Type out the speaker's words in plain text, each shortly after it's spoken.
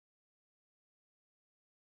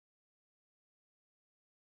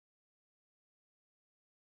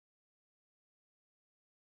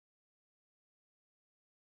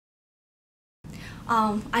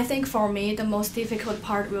I think for me the most difficult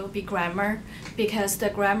part will be grammar, because the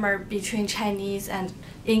grammar between Chinese and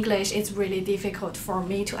English is really difficult for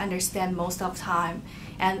me to understand most of the time.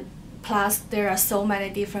 And plus there are so many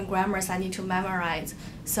different grammars I need to memorize.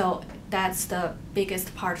 So that's the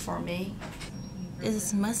biggest part for me.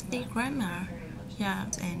 It must be grammar, yeah.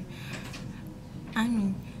 And I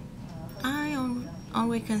mean, I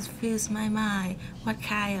always confuse my mind what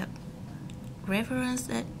kind of reference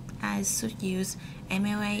that I should use.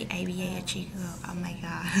 MLA, ABA, Chico. Oh my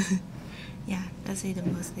god. Yeah, that's the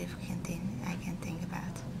most difficult thing I can think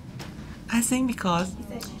about. I think because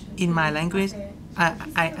in my language,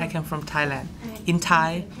 I come from Thailand. In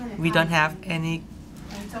Thai, we don't have any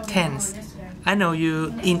tense. I know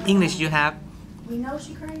you in English you have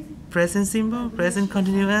present simple, present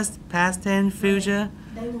continuous, past tense, future.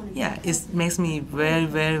 Yeah, it makes me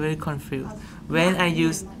very confused. When I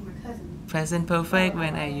use present perfect,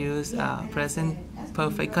 when I use present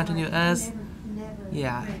perfect continuous,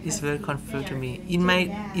 yeah, it's very confusing to me. In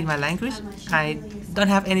my language, I don't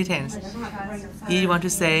have any tense. If you want to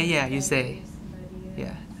say, yeah, you say,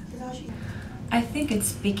 yeah. I think it's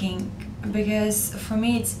speaking, because for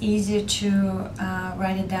me it's easier to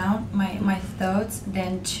write it down, my thoughts,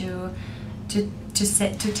 than to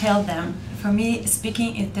tell them. For me,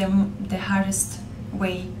 speaking is the hardest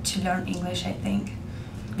way to learn English. I think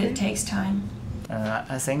it takes time.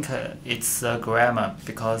 I think it's grammar,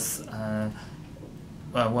 because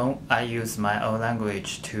when I use my own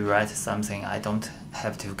language to write something, I don't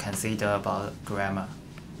have to consider about grammar.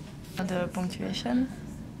 The punctuation.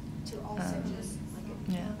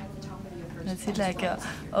 Yeah, that's it. Like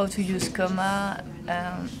how to use comma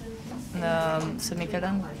and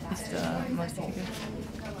semicolon is the most difficult.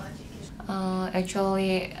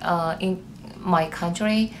 Actually, in my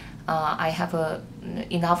country, I have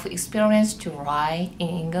enough experience to write in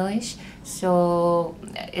English, so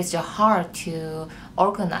it's hard to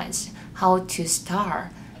organize how to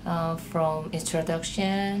start from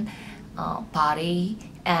introduction, body,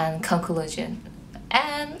 and conclusion,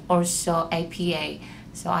 and also APA.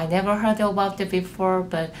 So I never heard about it before,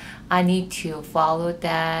 but I need to follow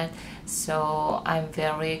that. So I'm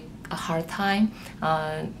very hard time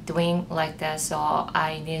doing like that. So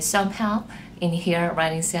I need some help in here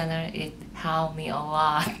writing center. It helped me a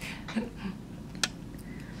lot.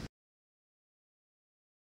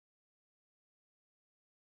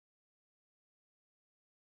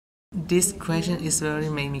 This question is very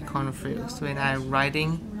made me confused when I'm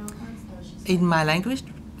writing. In my language,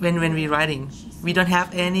 when we writing, we don't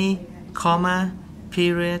have any comma,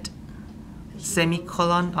 period,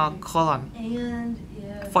 semicolon or colon.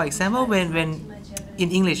 For example, when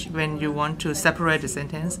in English, when you want to separate the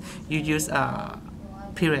sentence, you use a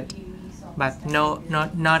period, but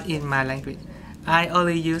not in my language. I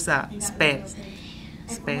only use a space,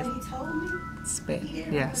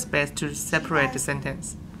 yeah, space to separate the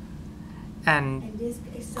sentence. And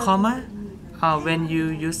comma, when you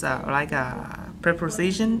use like a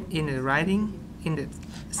preposition in the writing, in the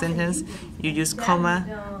sentence, you use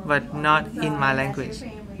comma, but not in my language.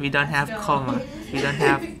 We don't have comma, we don't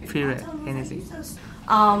have period, anything.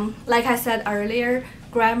 Like I said earlier,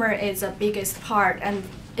 grammar is the biggest part, and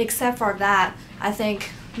except for that, I think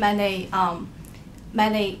many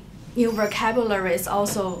new vocabulary is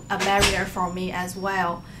also a barrier for me as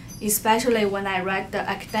well. Especially when I write the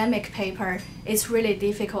academic paper, it's really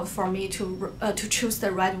difficult for me to choose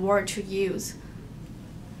the right word to use.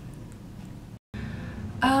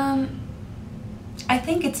 I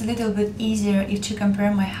think it's a little bit easier if you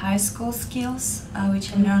compare my high school skills,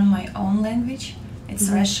 which I learned my own language. It's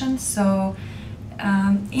Russian, so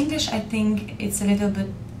English, I think it's a little bit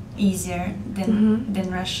easier than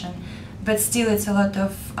Russian. But still, it's a lot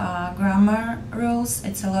of grammar rules,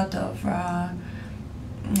 it's a lot of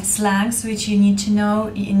slangs which you need to know,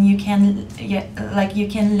 and you can you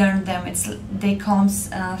can learn them. They comes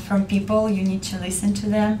from people, you need to listen to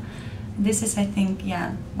them. This is, I think,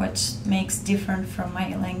 what makes different from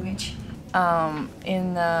my language.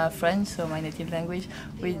 In French, so my native language,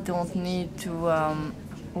 we don't need to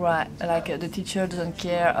write, like the teacher doesn't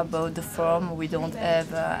care about the form, we don't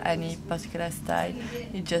have any particular style,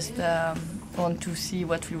 you just want to see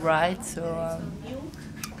what we write, so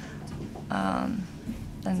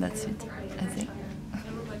and that's it, I think.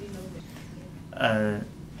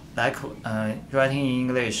 Writing in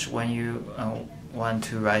English, when you want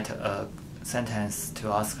to write a sentence to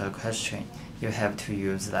ask a question, you have to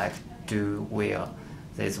use like do, will,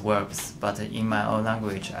 these verbs. But in my own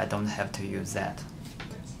language, I don't have to use that.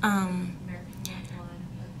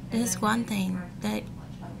 There's one thing that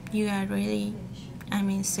you are really,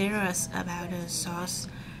 serious about the source.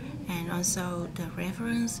 And also the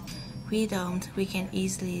reference, we can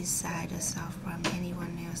easily cite a source from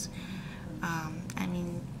anyone else.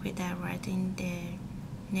 Without writing their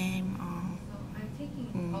name or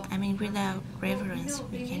without reference,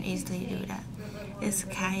 we can easily do that. It's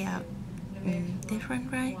kind of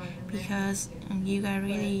different, right? Because you are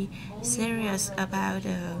really serious about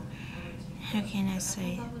how can I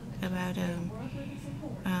say, about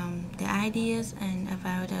the ideas and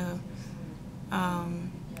about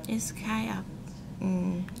it's kind of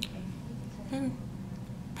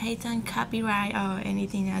patent, copyright, or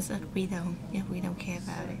anything else that we don't care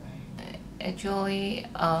about it. Actually,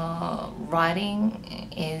 writing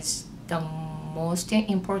is the most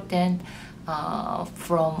important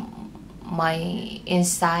from my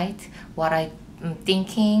insight, what I'm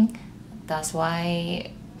thinking. That's why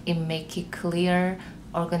it make it clear,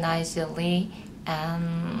 organizedly,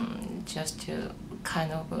 and just to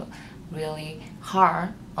kind of really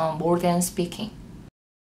hard, more than speaking.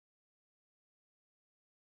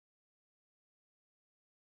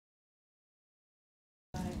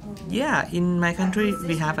 Yeah, in my country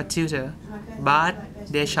we have a tutor, but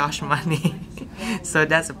they charge money, so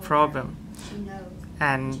that's a problem.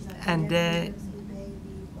 And they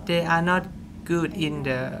are not good in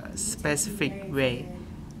the specific way.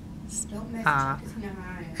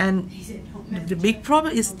 And the big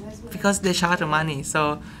problem is because they charge money,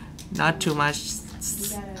 so not too much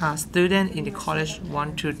students in the college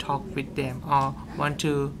want to talk with them or want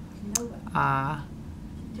to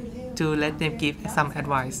let them give some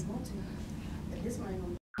advice.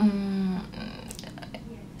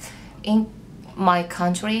 In my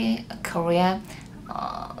country, Korea,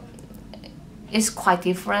 it's quite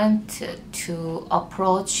different to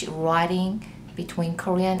approach writing between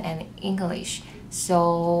Korean and English.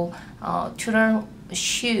 So tutor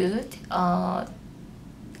should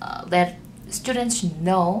let students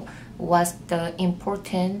know what's the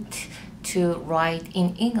important to write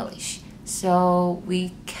in English, so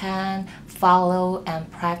we can follow and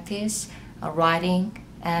practice writing,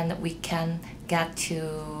 and we can get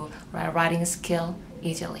to writing skill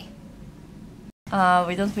easily.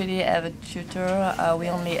 We don't really have a tutor. We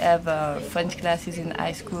only have French classes in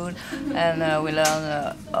high school, and we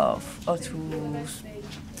learn how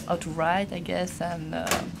to write, I guess. And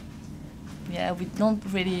yeah, we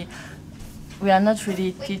are not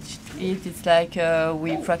really teach it. It's like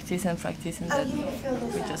we practice and practice, and then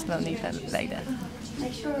we just learn it like that.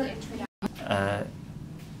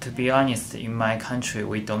 To be honest, in my country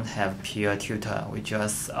we don't have peer tutor. We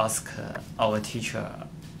just ask our teacher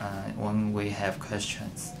when we have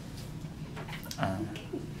questions.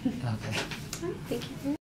 Okay. Thank you.